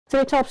To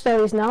the top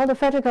stories now, the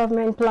federal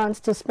government plans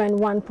to spend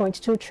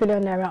 1.2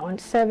 trillion naira on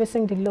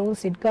servicing the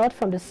loans it got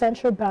from the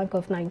Central Bank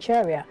of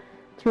Nigeria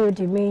through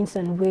the means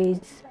and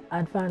ways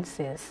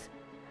advances.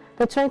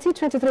 The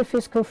 2023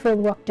 fiscal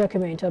framework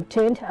document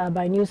obtained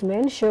by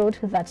newsmen showed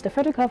that the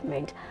federal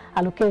government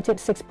allocated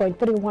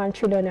 6.31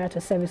 trillion naira to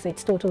service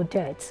its total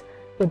debts.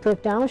 The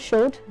breakdown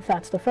showed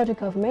that the federal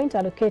government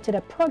allocated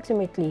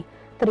approximately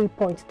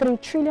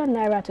 3.3 trillion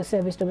naira to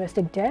service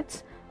domestic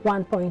debts,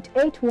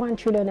 1.81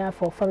 trillion naira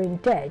for foreign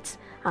debts,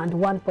 and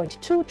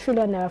 1.2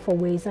 trillion naira for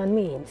ways and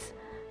means.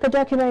 The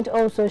document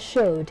also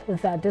showed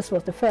that this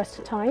was the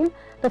first time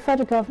the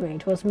federal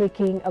government was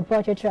making a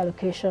budgetary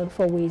allocation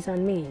for ways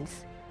and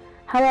means.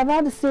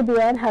 However, the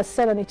CBN has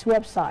said on its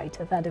website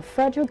that the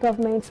federal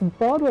government's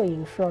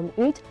borrowing from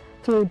it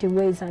through the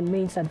ways and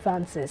means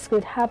advances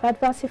could have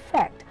adverse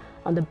effect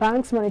on the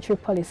bank's monetary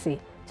policy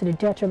to the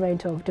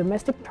detriment of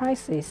domestic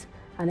prices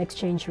and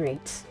exchange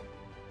rates.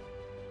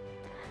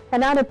 And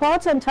now the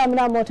Ports and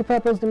Terminal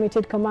Multipurpose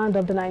Limited Command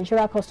of the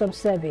Nigeria Customs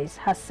Service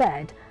has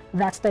said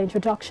that the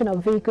introduction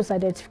of Vehicles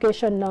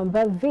Identification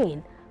Number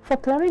 (VIN) for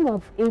clearing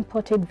of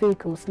imported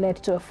vehicles led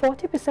to a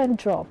 40%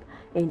 drop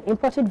in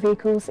imported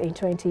vehicles in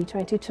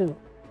 2022.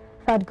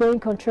 The outgoing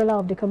controller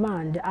of the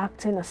command,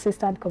 Acting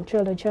Assistant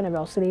Comptroller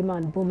General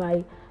Suleiman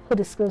Bumai, who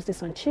disclosed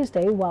this on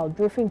Tuesday while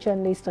briefing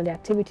journalists on the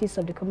activities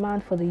of the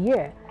command for the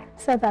year,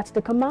 said that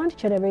the command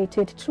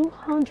generated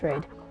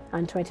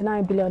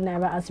 229 billion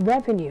naira as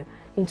revenue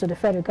into the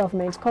federal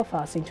government's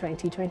coffers in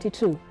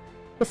 2022.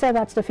 He said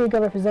that the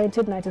figure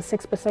represented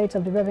 96%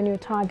 of the revenue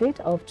target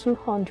of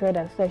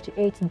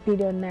 238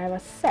 billion naira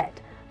set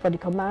for the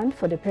command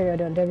for the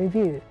period under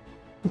review.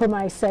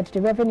 Bumai said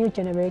the revenue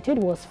generated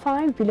was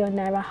 5 billion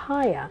naira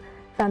higher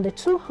than the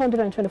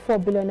 224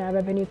 billion naira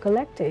revenue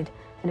collected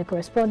in the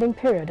corresponding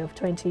period of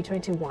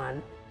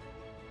 2021.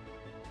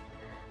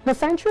 The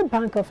Central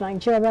Bank of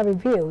Nigeria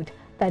revealed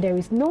that there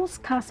is no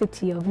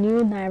scarcity of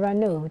new naira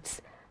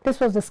notes. This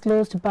was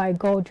disclosed by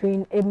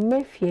Godwin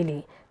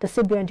Emefiele, the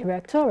CBN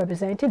director,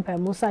 represented by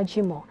Musa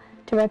Jimo,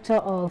 director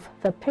of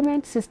the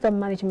Payment System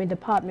Management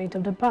Department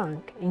of the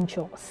bank in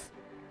Jos.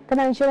 The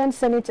Nigerian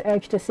Senate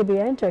urged the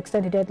CBN to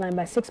extend the deadline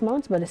by 6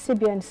 months, but the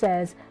CBN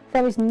says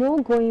there is no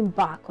going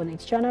back on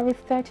its January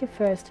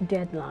 31st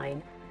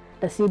deadline.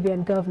 The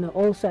CBN governor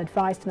also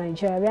advised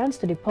Nigerians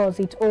to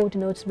deposit old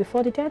notes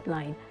before the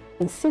deadline,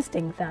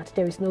 insisting that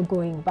there is no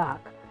going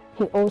back.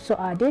 He also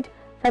added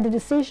that the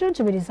decision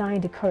to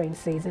redesign the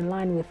currency is in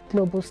line with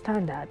global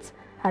standards,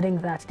 adding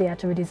that they are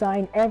to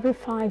redesign every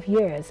 5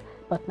 years,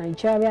 but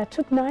Nigeria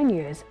took 9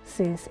 years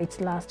since its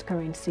last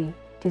currency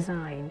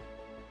design.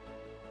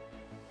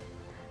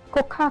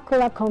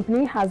 Coca-Cola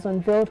Company has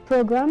unveiled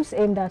programs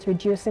aimed at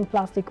reducing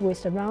plastic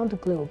waste around the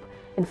globe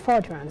in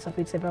furtherance of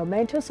its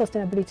environmental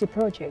sustainability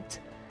project.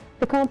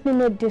 The company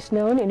made this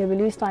known in a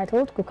release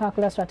titled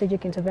Coca-Cola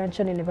Strategic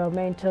Intervention in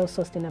Environmental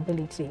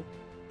Sustainability.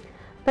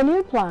 The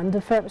new plan,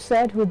 the firm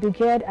said, will be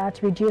geared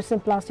at reducing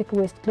plastic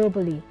waste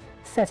globally,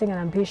 setting an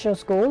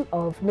ambitious goal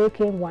of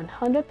making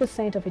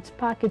 100% of its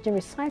packaging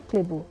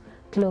recyclable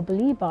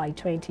globally by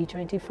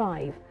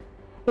 2025.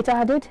 It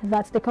added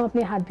that the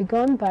company had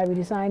begun by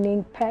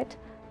redesigning PET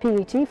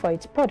for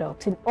its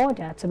products in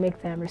order to make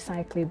them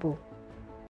recyclable.